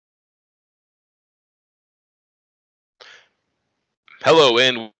Hello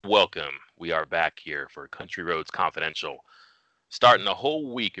and welcome. We are back here for Country Roads Confidential, starting a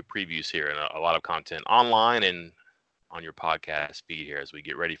whole week of previews here and a lot of content online and on your podcast feed here as we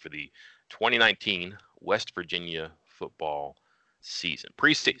get ready for the 2019 West Virginia football season.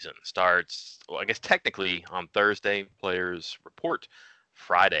 Preseason starts, well, I guess technically on Thursday. Players report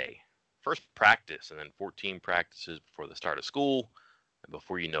Friday. First practice and then 14 practices before the start of school. And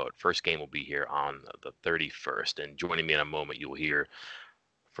before you know it, first game will be here on the 31st. And joining me in a moment, you will hear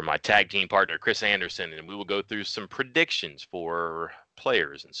from my tag team partner, Chris Anderson, and we will go through some predictions for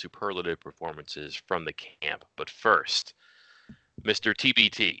players and superlative performances from the camp. But first, Mr.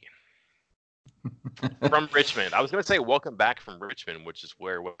 TBT from Richmond. I was going to say welcome back from Richmond, which is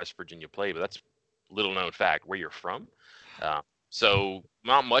where West Virginia played, but that's little known fact where you're from. Uh, so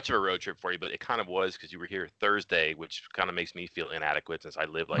not much of a road trip for you, but it kind of was because you were here Thursday, which kind of makes me feel inadequate since I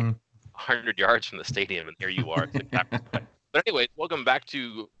live like 100 yards from the stadium, and here you are. But anyway, welcome back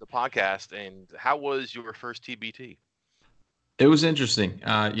to the podcast. And how was your first TBT? It was interesting.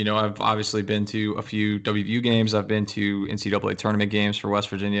 I've obviously been to a few WVU games. I've been to NCAA tournament games for West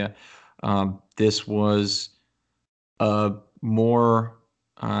Virginia. This was a more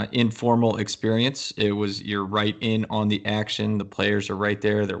informal experience. You're right in on the action. The players are right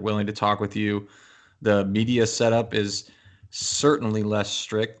there. They're willing to talk with you. The media setup is certainly less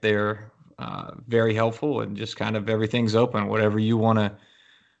strict. They're very helpful and just kind of everything's open. Whatever you want to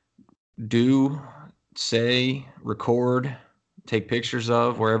do, say, record, take pictures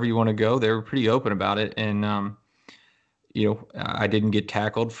of, wherever you want to go. They were pretty open about it. And, I didn't get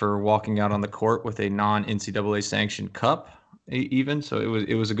tackled for walking out on the court with a non-NCAA sanctioned cup even. So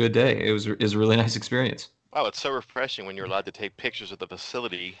it was a good day. It was a really nice experience. Wow, it's so refreshing when you're allowed to take pictures of the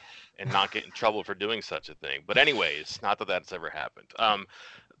facility and not get in trouble for doing such a thing. But anyways, not that that's ever happened.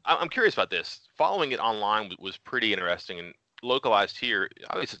 I'm curious about this. Following it online was pretty interesting and localized here.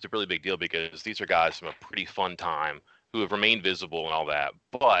 Obviously, it's a really big deal because these are guys from a pretty fun time who have remained visible and all that,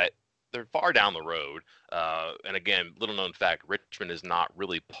 but they're far down the road. And again, little known fact: Richmond is not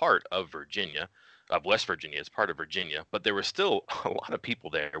really part of Virginia. Of West Virginia, it's part of Virginia, but there were still a lot of people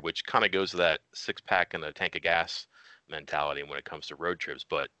there, which kind of goes to that six pack and a tank of gas mentality when it comes to road trips.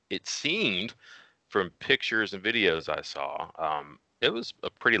 But it seemed from pictures and videos I saw, it was a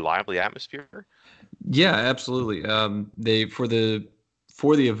pretty lively atmosphere. Yeah, absolutely. They for the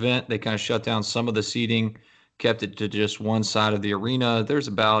event, they kind of shut down some of the seating, kept it to just one side of the arena.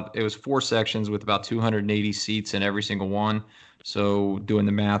 It was four sections with about 280 seats in every single one. So doing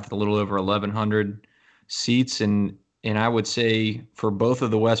the math, a little over 1,100 seats, and I would say for both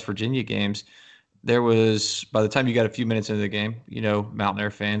of the West Virginia games, there was by the time you got a few minutes into the game, Mountain Air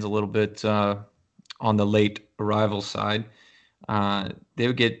fans a little bit on the late arrival side, they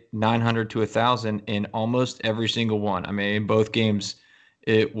would get 900 to 1,000 in almost every single one. I mean, in both games,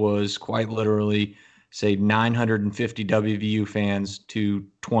 it was quite literally, say, 950 WVU fans to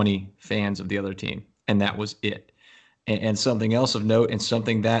 20 fans of the other team, and that was it. And something else of note, and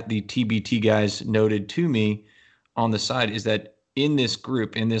something that the TBT guys noted to me on the side, is that in this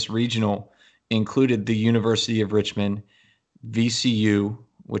group, in this regional, included the University of Richmond, VCU,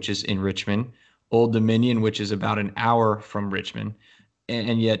 which is in Richmond, Old Dominion, which is about an hour from Richmond,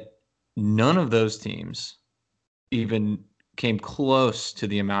 and yet none of those teams even came close to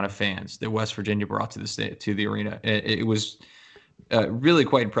the amount of fans that West Virginia brought to the state to the arena. It was really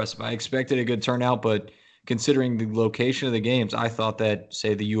quite impressive. I expected a good turnout, but considering the location of the games, I thought that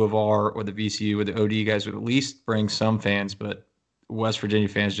say the U of R or the VCU or the OD guys would at least bring some fans, but West Virginia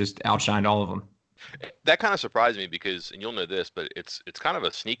fans just outshined all of them. That kind of surprised me because, and you'll know this, but it's kind of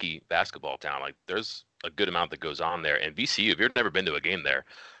a sneaky basketball town. Like there's a good amount that goes on there. And VCU, if you've never been to a game there,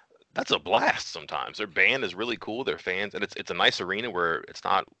 that's a blast sometimes. Their band is really cool. Their fans, and it's a nice arena where it's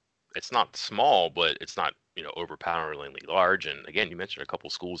not small, but it's not overpoweringly large. And again, you mentioned a couple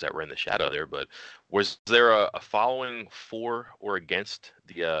schools that were in the shadow there, but was there a following for or against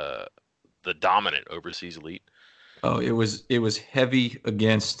the dominant overseas elite? Oh, it was heavy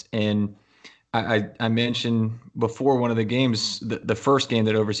against, and I mentioned before one of the games, the first game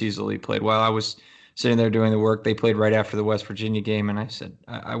that Overseas Elite played. While I was sitting there doing the work, they played right after the West Virginia game, and I said,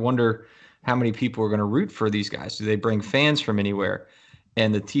 I wonder how many people are going to root for these guys. Do they bring fans from anywhere?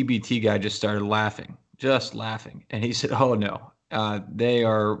 And the TBT guy just started laughing, just laughing, and he said, "Oh no, they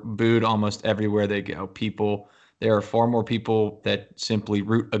are booed almost everywhere they go. There are far more people that simply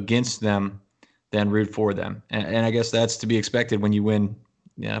root against them than root for them, and I guess that's to be expected when you win,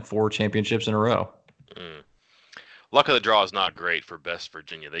 yeah, four championships in a row." Mm. Luck of the draw is not great for West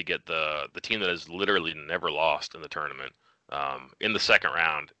Virginia. They get the team that has literally never lost in the tournament in the second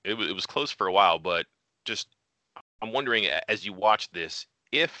round. It was close for a while, but just I'm wondering, as you watch this,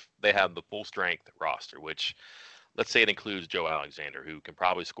 if they have the full strength roster, which let's say it includes Joe Alexander, who can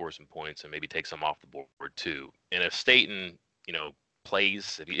probably score some points and maybe take some off the board too. And if Staten,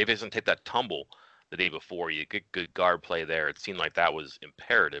 plays, if he doesn't take that tumble the day before, you get good guard play there. It seemed like that was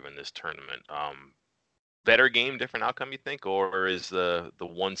imperative in this tournament. Better game, different outcome, you think, or is the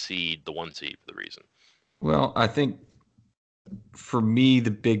one seed the one seed for the reason? Well, I think for me,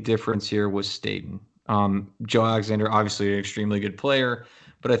 the big difference here was Staten. Joe Alexander, obviously an extremely good player,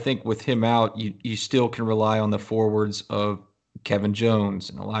 but I think with him out, you still can rely on the forwards of Kevin Jones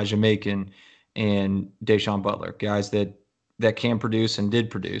and Elijah Macon and Deshaun Butler, guys that can produce and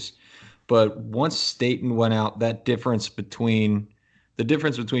did produce. But once Staten went out, the difference between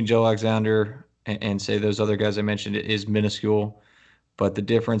Joe Alexander and say those other guys I mentioned is minuscule. But the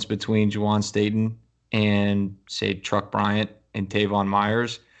difference between Juwan Staten and say Truck Bryant and Tavon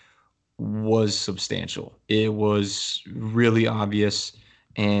Myers was substantial. It was really obvious,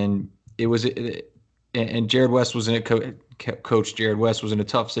 and Jared West was in Coach Jared West was in a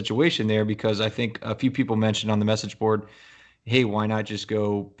tough situation there because I think a few people mentioned on the message board, hey, why not just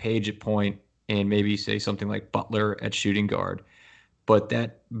go Page at point and maybe say something like Butler at shooting guard? But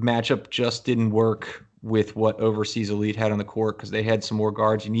that matchup just didn't work with what Overseas Elite had on the court because they had some more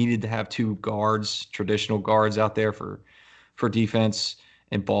guards. You needed to have two guards, traditional guards out there for defense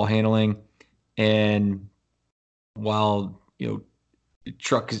and ball handling. And while,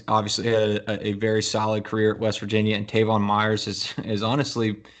 Truck has obviously had a very solid career at West Virginia, and Tavon Myers has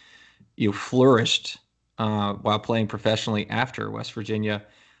honestly, flourished while playing professionally after West Virginia.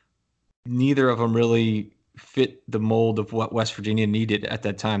 Neither of them really fit the mold of what West Virginia needed at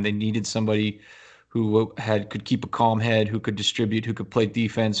that time. They needed somebody who could keep a calm head, who could distribute, who could play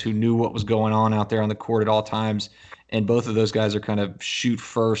defense, who knew what was going on out there on the court at all times. And both of those guys are kind of shoot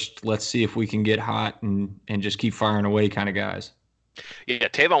first, let's see if we can get hot and just keep firing away kind of guys. Yeah,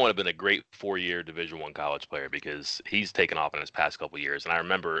 Tavon would have been a great 4-year Division I college player because he's taken off in his past couple of years. And I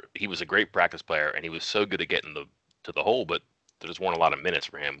remember he was a great practice player, and he was so good at getting to the hole, but there just weren't a lot of minutes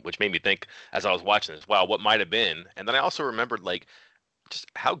for him, which made me think as I was watching this, wow, what might have been. And then I also remembered just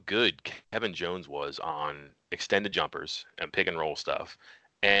how good Kevin Jones was on extended jumpers and pick and roll stuff.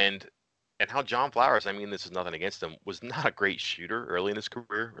 And how John Flowers, I mean, this is nothing against him, was not a great shooter early in his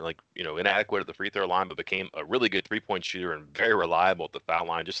career, inadequate at the free throw line, but became a really good 3-point shooter and very reliable at the foul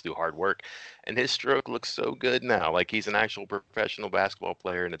line just through hard work. And his stroke looks so good now. Like he's an actual professional basketball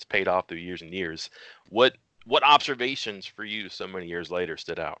player, and it's paid off through years and years. What observations for you so many years later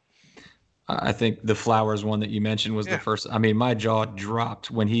stood out? I think the Flowers one that you mentioned was the first. I mean, my jaw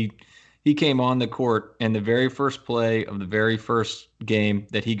dropped when he came on the court, and the very first play of the very first game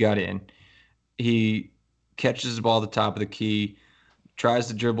that he got in, he catches the ball at the top of the key, tries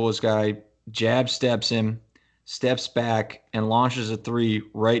to dribble his guy, jab steps him, steps back, and launches a three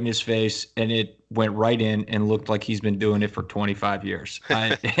right in his face, and it went right in and looked like he's been doing it for 25 years.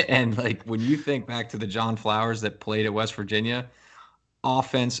 And when you think back to the John Flowers that played at West Virginia,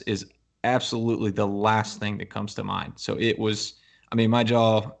 offense is absolutely the last thing that comes to mind. So it was, my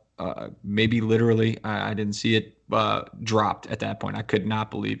jaw, maybe literally, I didn't see it, dropped at that point. I could not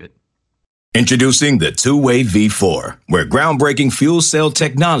believe it. Introducing the Two-Way V4, where groundbreaking fuel cell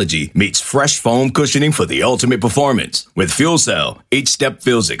technology meets fresh foam cushioning for the ultimate performance. With fuel cell, each step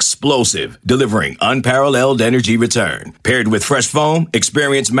feels explosive, delivering unparalleled energy return. Paired with fresh foam,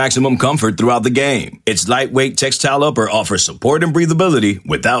 experience maximum comfort throughout the game. Its lightweight textile upper offers support and breathability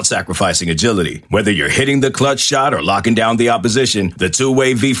without sacrificing agility. Whether you're hitting the clutch shot or locking down the opposition, the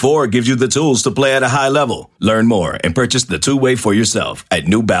Two-Way V4 gives you the tools to play at a high level. Learn more and purchase the Two-Way for yourself at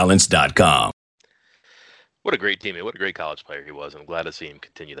newbalance.com. What a great teammate. What a great college player he was. I'm glad to see him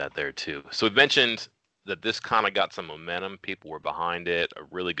continue that there, too. So we've mentioned that this kind of got some momentum. People were behind it, a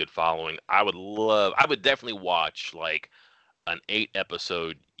really good following. I would definitely watch an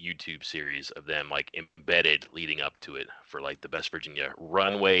 8-episode YouTube series of them embedded leading up to it for the Best Virginia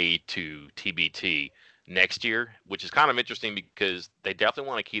runway to TBT next year, which is kind of interesting because they definitely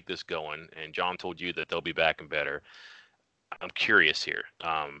want to keep this going. And John told you that they'll be back and better. I'm curious here.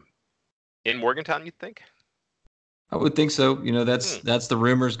 In Morgantown, you think? I would think so. That's the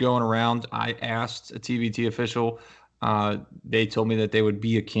rumors going around. I asked a TBT official. They told me that they would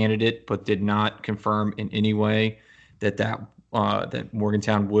be a candidate, but did not confirm in any way that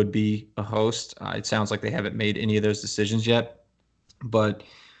Morgantown would be a host. It sounds like they haven't made any of those decisions yet. But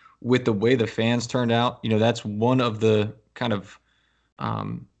with the way the fans turned out, that's one of the kind of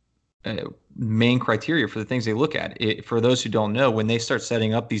main criteria for the things they look at. For those who don't know, when they start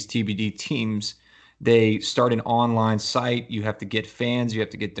setting up these TBD teams, They start an online site. You have to get fans. You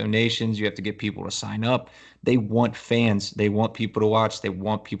have to get donations. You have to get people to sign up. They want fans. They want people to watch. They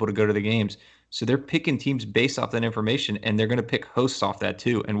want people to go to the games. So they're picking teams based off that information, and they're going to pick hosts off that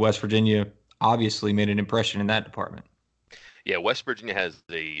too. And West Virginia obviously made an impression in that department. Yeah, West Virginia has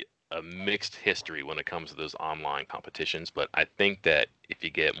a mixed history when it comes to those online competitions, but I think that if you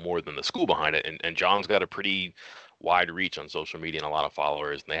get more than the school behind it, and John's got a pretty wide reach on social media and a lot of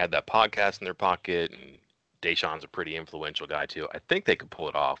followers, and they had that podcast in their pocket, and Deshaun's a pretty influential guy too. I think they could pull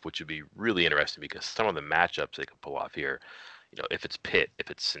it off, which would be really interesting because some of the matchups they could pull off here, if it's Pitt, if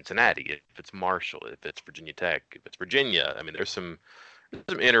it's Cincinnati, if it's Marshall, if it's Virginia Tech, if it's Virginia, I mean, there's some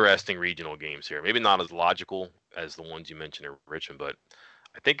interesting regional games here. Maybe not as logical as the ones you mentioned in Richmond, but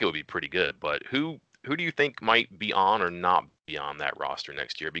I think it would be pretty good. But who do you think might be on or not be on that roster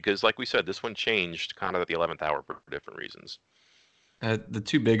next year? Because like we said, this one changed kind of at the 11th hour for different reasons. The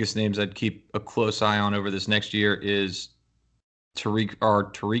two biggest names I'd keep a close eye on over this next year is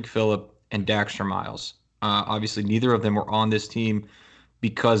Tariq Phillip and Daxter Miles. Obviously, neither of them were on this team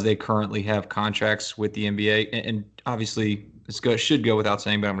because they currently have contracts with the NBA. And obviously, should go without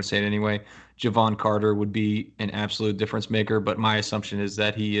saying, but I'm going to say it anyway. Javon Carter would be an absolute difference maker, but my assumption is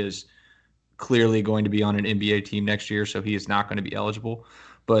that he is clearly going to be on an NBA team next year, so he is not going to be eligible.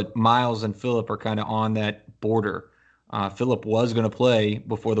 But Miles and Phillip are kind of on that border. Phillip was going to play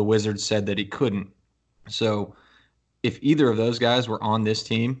before the Wizards said that he couldn't. So if either of those guys were on this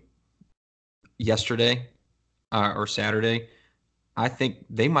team yesterday or Saturday, I think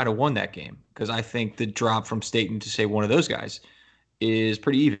they might have won that game because I think the drop from Staten to say one of those guys is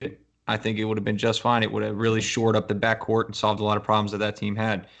pretty even. I think it would have been just fine. It would have really shored up the backcourt and solved a lot of problems that team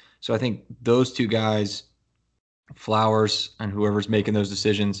had. So I think those two guys, Flowers and whoever's making those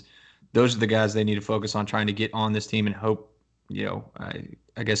decisions, those are the guys they need to focus on trying to get on this team and hope,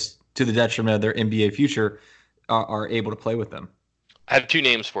 I guess to the detriment of their NBA future, are able to play with them. I have two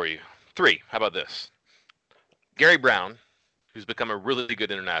names for you. Three. How about this? Gary Brown, who's become a really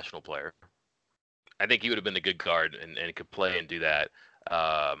good international player. I think he would have been a good guard and could play and do that.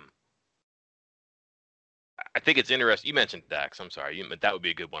 I think it's interesting. You mentioned Dax. I'm sorry. That would be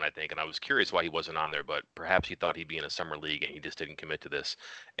a good one, I think. And I was curious why he wasn't on there, but perhaps he thought he'd be in a summer league and he just didn't commit to this.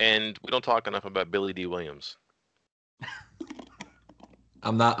 And we don't talk enough about Billy D. Williams.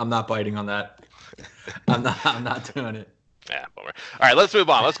 I'm not biting on that. I'm not doing it. Yeah, bummer. All right, let's move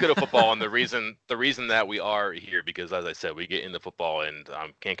on. Let's go to football. And the reason that we are here, because as I said, we get into football and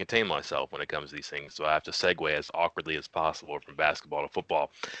can't contain myself when it comes to these things. So I have to segue as awkwardly as possible from basketball to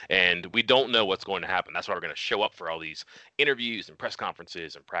football. And we don't know what's going to happen. That's why we're going to show up for all these interviews and press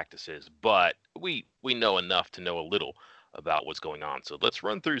conferences and practices. But we know enough to know a little about what's going on. So let's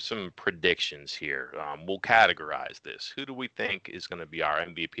run through some predictions here. We'll categorize this. Who do we think is going to be our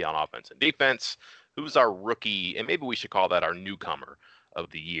MVP on offense and defense? Who's our rookie, and maybe we should call that our newcomer of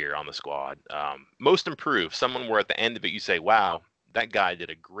the year on the squad? Most improved, someone where at the end of it you say, wow, that guy did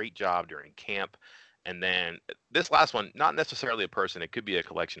a great job during camp. And then this last one, not necessarily a person, it could be a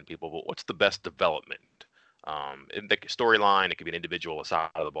collection of people, but what's the best development? In the storyline, it could be an individual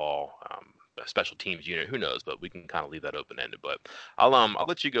side of the ball, a special teams unit, who knows, but we can kind of leave that open-ended. But I'll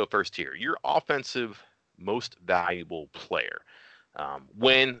let you go first here. Your offensive most valuable player.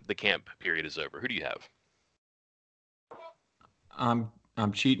 When the camp period is over, who do you have?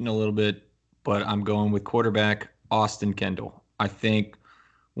 I'm cheating a little bit, but I'm going with quarterback Austin Kendall. I think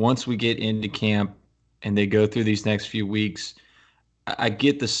once we get into camp and they go through these next few weeks, I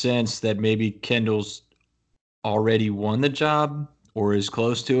get the sense that maybe Kendall's already won the job or is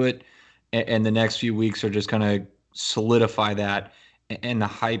close to it, and the next few weeks are just going to solidify that, and the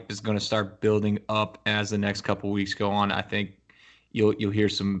hype is going to start building up as the next couple of weeks go on. I think You'll hear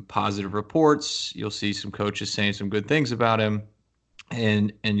some positive reports. You'll see some coaches saying some good things about him,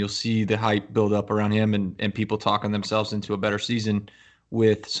 and you'll see the hype build up around him and people talking themselves into a better season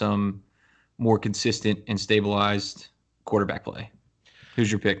with some more consistent and stabilized quarterback play.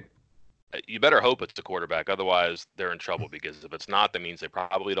 Who's your pick? You better hope it's the quarterback. Otherwise, they're in trouble, because if it's not, that means they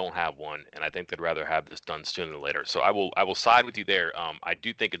probably don't have one, and I think they'd rather have this done sooner than later. So I will side with you there. I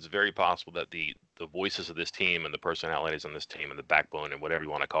do think it's very possible that the voices of this team and the personalities on this team and the backbone and whatever you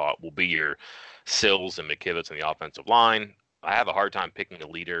want to call it will be your Sills and McKivitz in the offensive line. I have a hard time picking a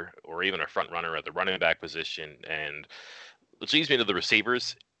leader or even a front runner at the running back position, and which leads me to the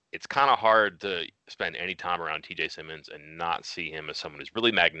receivers. It's kind of hard to spend any time around TJ Simmons and not see him as someone who's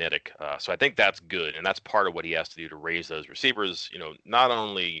really magnetic. So I think that's good. And that's part of what he has to do to raise those receivers, not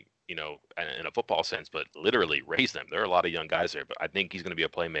only in a football sense, but literally raise them. There are a lot of young guys there, but I think he's going to be a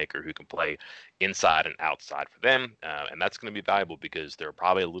playmaker who can play inside and outside for them, and that's going to be valuable because they're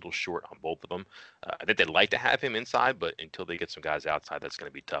probably a little short on both of them. I think they'd like to have him inside, but until they get some guys outside, that's going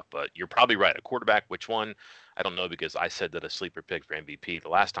to be tough. But you're probably right. A quarterback, which one? I don't know, because I said that a sleeper pick for MVP the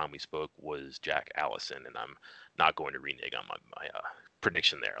last time we spoke was Jack Allison, and I'm not going to renege on my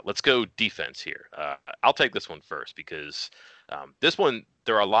prediction there. Let's go defense here. I'll take this one first because this one,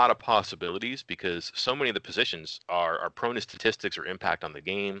 there are a lot of possibilities because so many of the positions are prone to statistics or impact on the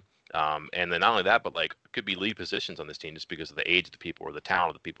game. And then not only that, but like could be lead positions on this team just because of the age of the people or the talent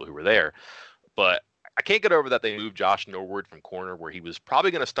of the people who were there. But I can't get over that they moved Josh Norwood from corner where he was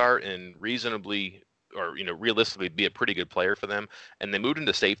probably going to start and realistically be a pretty good player for them. And they moved him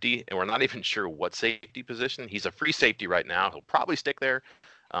to safety, and we're not even sure what safety position. He's a free safety right now. He'll probably stick there.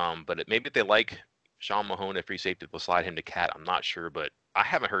 But maybe if they like Sean Mahone at free safety, they'll slide him to Cat. I'm not sure, but I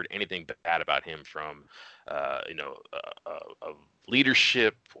haven't heard anything bad about him from, a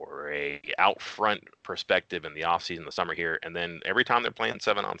leadership or a out front perspective in the offseason, the summer here. And then every time they're playing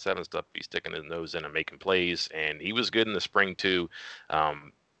 7-on-7 stuff, he's sticking his nose in and making plays. And he was good in the spring too.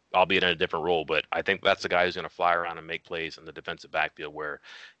 Albeit in a different role, but I think that's the guy who's going to fly around and make plays in the defensive backfield where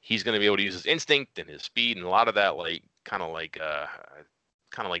he's going to be able to use his instinct and his speed and a lot of that kind of like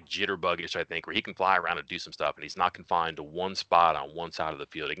jitterbuggish, I think, where he can fly around and do some stuff and he's not confined to one spot on one side of the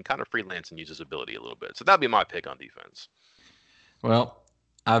field. He can kind of freelance and use his ability a little bit. So that'd be my pick on defense. Well,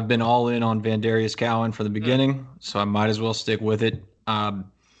 I've been all in on Vandarius Cowan from the beginning, so I might as well stick with it.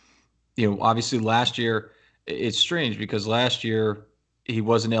 Obviously last year, it's strange because last year he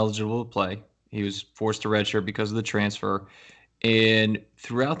wasn't eligible to play. He was forced to redshirt because of the transfer. And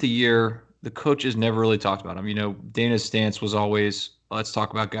throughout the year, the coaches never really talked about him. Dana's stance was always, let's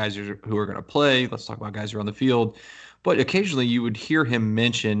talk about guys who are going to play. Let's talk about guys who are on the field. But occasionally you would hear him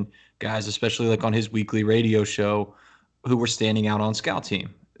mention guys, especially like on his weekly radio show, who were standing out on scout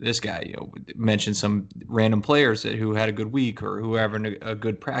team. This guy, mentioned some random players who had a good week or who were having a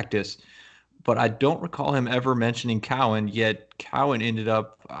good practice. But I don't recall him ever mentioning Cowan, yet Cowan ended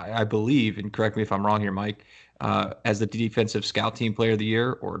up, I believe, and correct me if I'm wrong here, Mike, as the defensive scout team player of the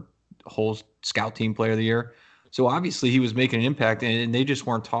year or whole scout team player of the year. So obviously he was making an impact and they just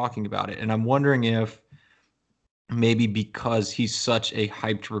weren't talking about it. And I'm wondering if maybe because he's such a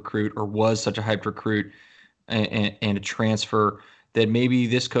hyped recruit or was such a hyped recruit and a transfer that maybe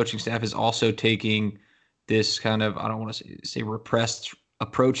this coaching staff is also taking this kind of, I don't want to say repressed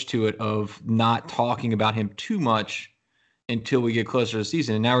approach to it of not talking about him too much until we get closer to the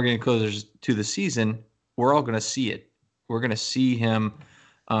season. And now we're getting closer to the season. We're all going to see it. We're going to see him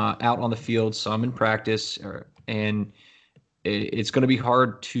out on the field, some in practice, and it's going to be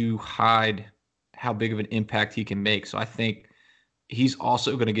hard to hide how big of an impact he can make. So I think he's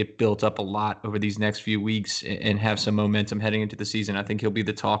also going to get built up a lot over these next few weeks and have some momentum heading into the season. I think he'll be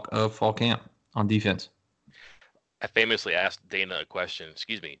the talk of fall camp on defense. I famously asked Dana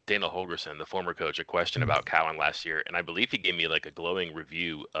Holgorsen, the former coach, a question about Cowan last year, and I believe he gave me like a glowing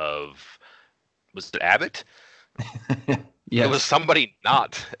review of, was it Abbott? Yes. It was somebody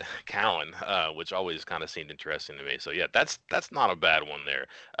not Cowan, which always kind of seemed interesting to me. So yeah, that's not a bad one there.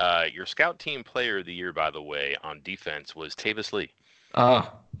 Your scout team player of the year, by the way, on defense was Tavis Lee.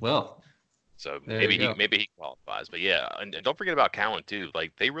 Well. So maybe he qualifies. But yeah, and don't forget about Cowan too.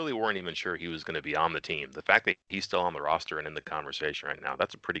 Like they really weren't even sure he was going to be on the team. The fact that he's still on the roster and in the conversation right now,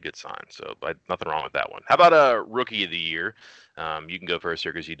 that's a pretty good sign. So but nothing wrong with that one. How about a rookie of the year? You can go first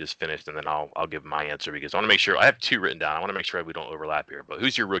here because you just finished, and then I'll give my answer because I want to make sure I have two written down. I want to make sure we don't overlap here. But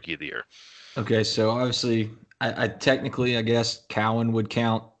who's your rookie of the year? Okay, so obviously, I technically, I guess Cowan would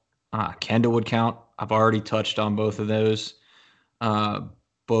count. Kendall would count. I've already touched on both of those.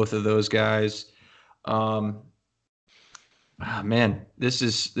 Both of those guys. Man, this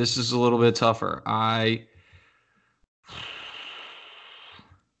is a little bit tougher. I'm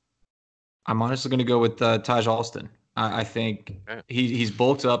honestly going to go with Taj Alston. I think he's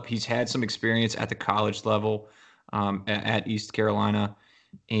bulked up. He's had some experience at the college level at East Carolina,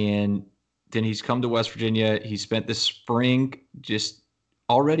 and then he's come to West Virginia. He spent this spring just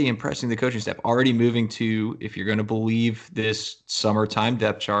already impressing the coaching staff, already moving to, if you're going to believe this summertime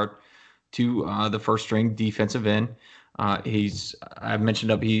depth chart, to the first string defensive end. I've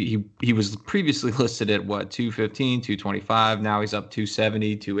mentioned he was previously listed at 215, 225. Now he's up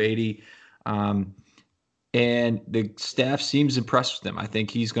 270, 280. And the staff seems impressed with him. I think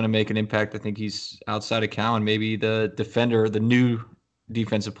he's going to make an impact. I think he's, outside of Cowan, maybe the defender, the new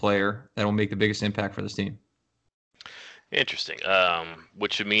defensive player that will make the biggest impact for this team. Interesting.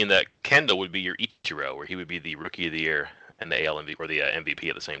 Which would mean that Kendall would be your Ichiro, where he would be the rookie of the year. and the AL MVP or the MVP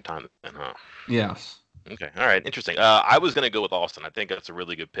at the same time. Then, huh? Yes. Okay. All right. Interesting. I was going to go with Austin. I think that's a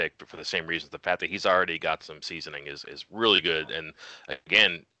really good pick, but for the same reasons. The fact that he's already got some seasoning is really good. And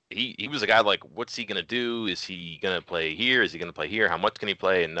again, he was a guy like, what's he going to do? Is he going to play here? Is he going to play here? How much can he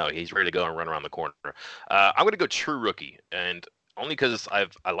play? And no, he's ready to go and run around the corner. I'm going to go true rookie. And only because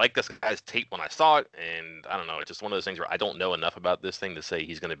I like this guy's tape when I saw it, and I don't know, it's just one of those things where I don't know enough about this thing to say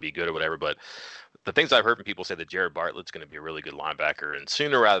he's going to be good or whatever. But the things I've heard from people say that Jared Bartlett's going to be a really good linebacker, and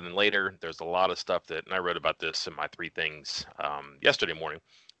sooner rather than later, there's a lot of stuff that, and I wrote about this in my 3 things yesterday morning,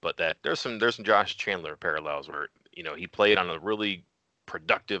 but that there's some Josh Chandler parallels where he played on a really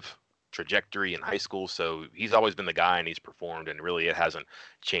productive trajectory in high school, so he's always been the guy, and he's performed, and really it hasn't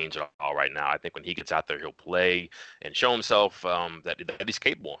changed at all right now. I think when he gets out there, he'll play and show himself that he's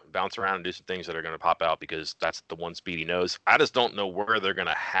capable, bounce around and do some things that are going to pop out, because that's the one speed he knows. I just don't know where they're going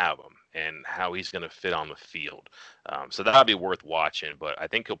to have him and how he's going to fit on the field. So that'll be worth watching, but I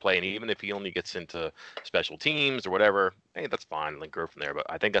think he'll play, and even if he only gets into special teams or whatever, hey, that's fine, then go from there. But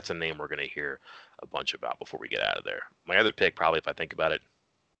I think that's a name we're going to hear a bunch about before we get out of there. My other pick, probably, if I think about it,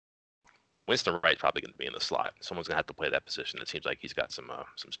 Winston Wright's probably going to be in the slot. Someone's going to have to play that position. It seems like he's got some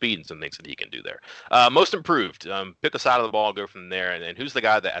speed and some things that he can do there. Most improved. Pick a side of the ball, go from there. And who's the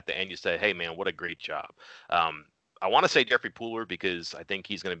guy that at the end you say, hey, man, what a great job? I want to say Jeffrey Pooler, because I think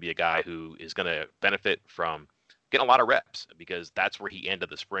he's going to be a guy who is going to benefit from getting a lot of reps, because that's where he ended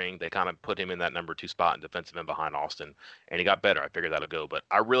the spring. They kind of put him in that number 2 spot in defensive end behind Austin, and he got better. I figured that'll go. But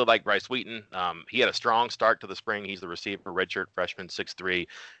I really like Bryce Wheaton. He had a strong start to the spring. He's the receiver, redshirt freshman, 6'3".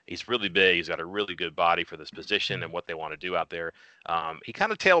 He's really big. He's got a really good body for this position and what they want to do out there. He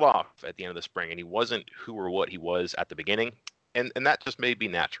kind of tailed off at the end of the spring, and he wasn't who or what he was at the beginning. And that just may be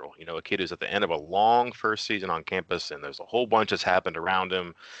natural. A kid who's at the end of a long first season on campus, and there's a whole bunch that's happened around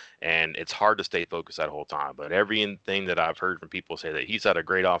him, and it's hard to stay focused that whole time. But everything that I've heard from people say that he's had a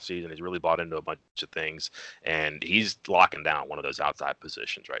great offseason, he's really bought into a bunch of things, and he's locking down one of those outside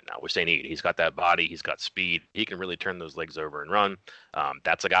positions right now, which they need. He's got that body, he's got speed, he can really turn those legs over and run.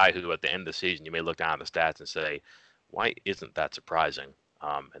 That's a guy who at the end of the season, you may look down at the stats and say, why isn't that surprising?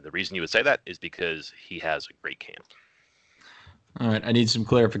 And the reason you would say that is because he has a great camp. All right, I need some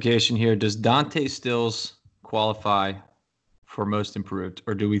clarification here. Does Dante Stills qualify for most improved,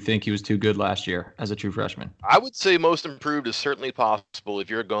 or do we think he was too good last year as a true freshman? I would say most improved is certainly possible if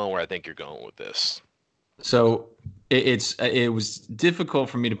you're going where I think you're going with this. So it was difficult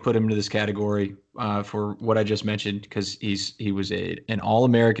for me to put him into this category for what I just mentioned, because he was an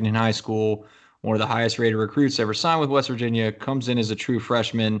All-American in high school, one of the highest rated recruits ever signed with West Virginia, comes in as a true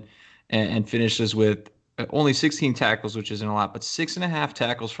freshman and finishes with only 16 tackles, which isn't a lot, but 6.5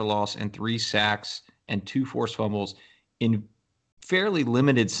 tackles for loss and 3 sacks and 2 forced fumbles in fairly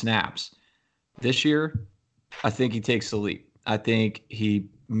limited snaps. This year, I think he takes the leap. I think he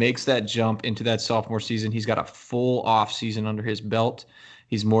makes that jump into that sophomore season. He's got a full off season under his belt.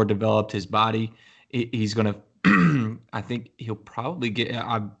 He's more developed his body. He's going to, I think he'll probably get,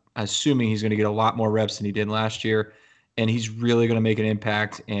 I'm assuming he's going to get a lot more reps than he did last year, and he's really going to make an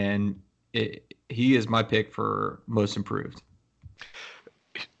impact, and he is my pick for most improved.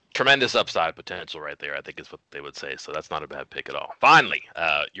 Tremendous upside potential right there, I think is what they would say. So that's not a bad pick at all. Finally,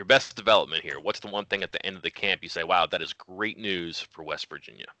 your best development here. What's the one thing at the end of the camp you say, wow, that is great news for West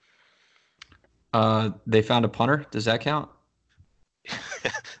Virginia? They found a punter. Does that count?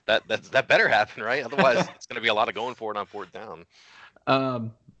 that better happen, right? Otherwise, it's going to be a lot of going for it on 4th down.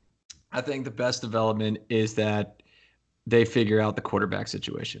 I think the best development is that they figure out the quarterback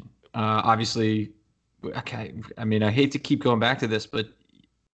situation. Obviously, okay, I mean, I hate to keep going back to this, but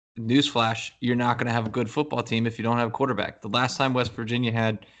newsflash, you're not going to have a good football team if you don't have a quarterback. The last time West Virginia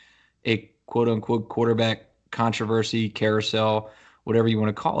had a quote-unquote quarterback controversy, carousel, whatever you want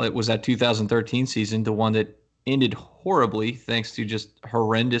to call it, was that 2013 season, the one that ended horribly thanks to just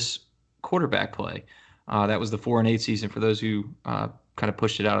horrendous quarterback play. That was the 4-8 season for those who kind of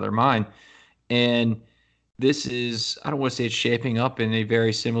pushed it out of their mind. And this is, I don't want to say it's shaping up in a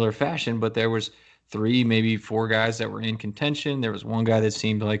very similar fashion, but there was 3, maybe 4 guys that were in contention. There was one guy that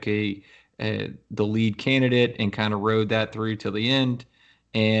seemed like the lead candidate and kind of rode that through till the end.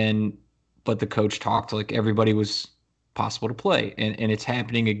 But the coach talked like everybody was possible to play, and it's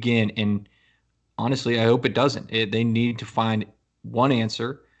happening again. And honestly, I hope it doesn't. They need to find one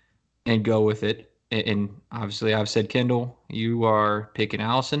answer and go with it. And obviously, I've said Kendall, you are picking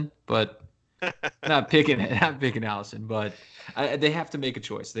Allison, but not picking Allison. But they have to make a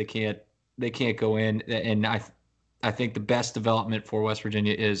choice. They can't go in. And I think the best development for West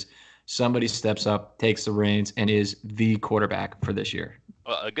Virginia is somebody steps up, takes the reins, and is the quarterback for this year.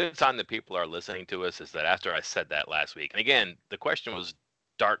 Well, a good sign that people are listening to us is that after I said that last week, and again, the question was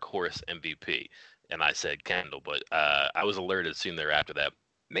dark horse MVP, and I said Kendall, but I was alerted soon thereafter that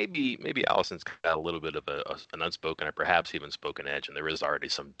maybe Allison's got a little bit of an unspoken or perhaps even spoken edge, and there is already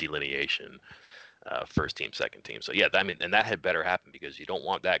some delineation, first team, second team. So yeah, I mean, and that had better happen because you don't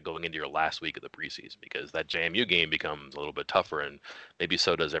want that going into your last week of the preseason because that JMU game becomes a little bit tougher, and maybe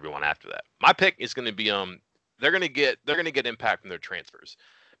so does everyone after that. My pick is going to be they're going to get impact from their transfers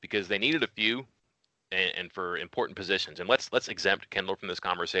because they needed a few. And for important positions, and let's exempt Kendall from this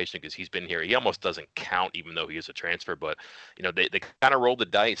conversation because he's been here. He almost doesn't count, even though he is a transfer. But they kind of rolled the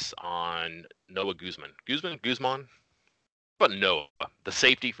dice on Noah Guzman, but Noah, the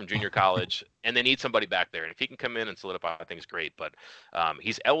safety from junior college, and they need somebody back there. And if he can come in and solidify things, great. But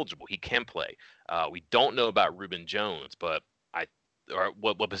he's eligible; he can play. We don't know about Reuben Jones, but or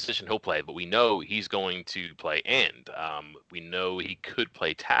what position he'll play. But we know he's going to play end. We know he could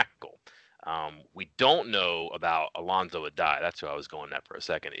play tackle. We don't know about Alonzo Adai. That's who I was going at for a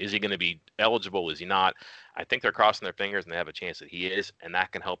second. Is he going to be eligible? Is he not? I think they're crossing their fingers and they have a chance that he is, and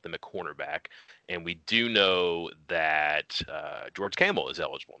that can help them at cornerback. And we do know that George Campbell is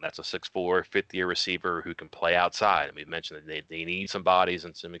eligible. And that's a 6'4", fifth-year receiver who can play outside. And we've mentioned that they need some bodies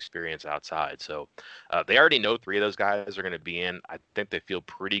and some experience outside. So they already know 3 of those guys are going to be in. I think they feel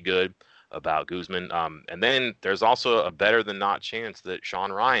pretty good about Guzman. And then there's also a better than not chance that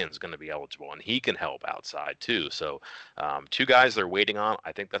Sean Ryan's going to be eligible, and he can help outside too. So 2 guys they're waiting on.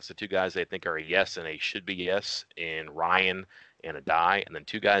 I think that's the 2 guys they think are a yes and a should be yes in Ryan and Adai. And then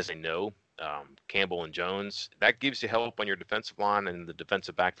 2 guys they know, Campbell and Jones. That gives you help on your defensive line and the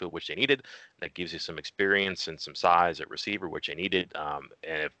defensive backfield, which they needed. That gives you some experience and some size at receiver, which they needed. And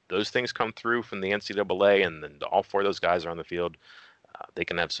if those things come through from the NCAA and then all 4 of those guys are on the field, they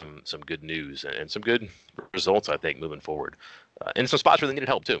can have some good news and some good results, I think, moving forward. In some spots where they needed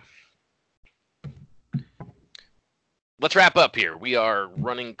help, too. Let's wrap up here. We are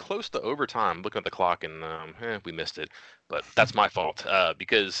running close to overtime. Looking at the clock, and we missed it. But that's my fault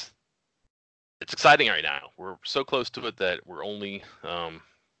because it's exciting right now. We're so close to it that we're only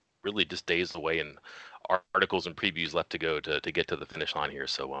really just days away and articles and previews left to go to get to the finish line here.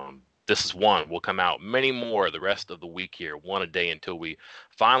 So this is one. We'll come out many more the rest of the week here, one a day until we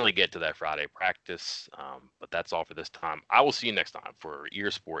finally get to that Friday practice. But that's all for this time. I will see you next time for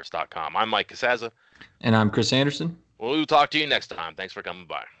earsports.com. I'm Mike Casazza. And I'm Chris Anderson. We'll talk to you next time. Thanks for coming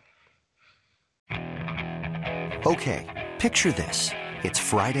by. Okay, picture this. It's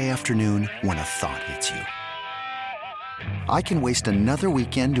Friday afternoon when a thought hits you. I can waste another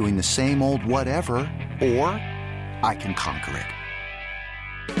weekend doing the same old whatever, or I can conquer it.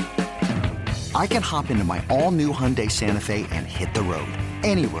 I can hop into my all-new Hyundai Santa Fe and hit the road.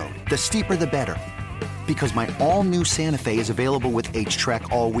 Any road. The steeper, the better. Because my all-new Santa Fe is available with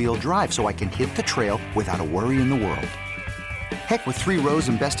H-Track all-wheel drive, so I can hit the trail without a worry in the world. Heck, with 3 rows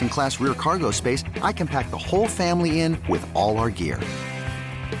and best-in-class rear cargo space, I can pack the whole family in with all our gear.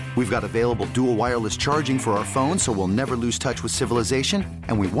 We've got available dual wireless charging for our phones, so we'll never lose touch with civilization,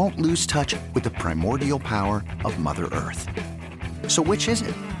 and we won't lose touch with the primordial power of Mother Earth. So which is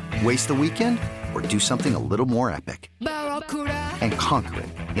it? Waste the weekend or do something a little more epic? And conquer it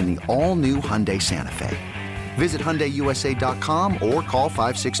in the all-new Hyundai Santa Fe. Visit HyundaiUSA.com or call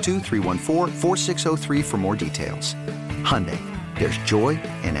 562-314-4603 for more details. Hyundai, there's joy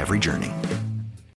in every journey.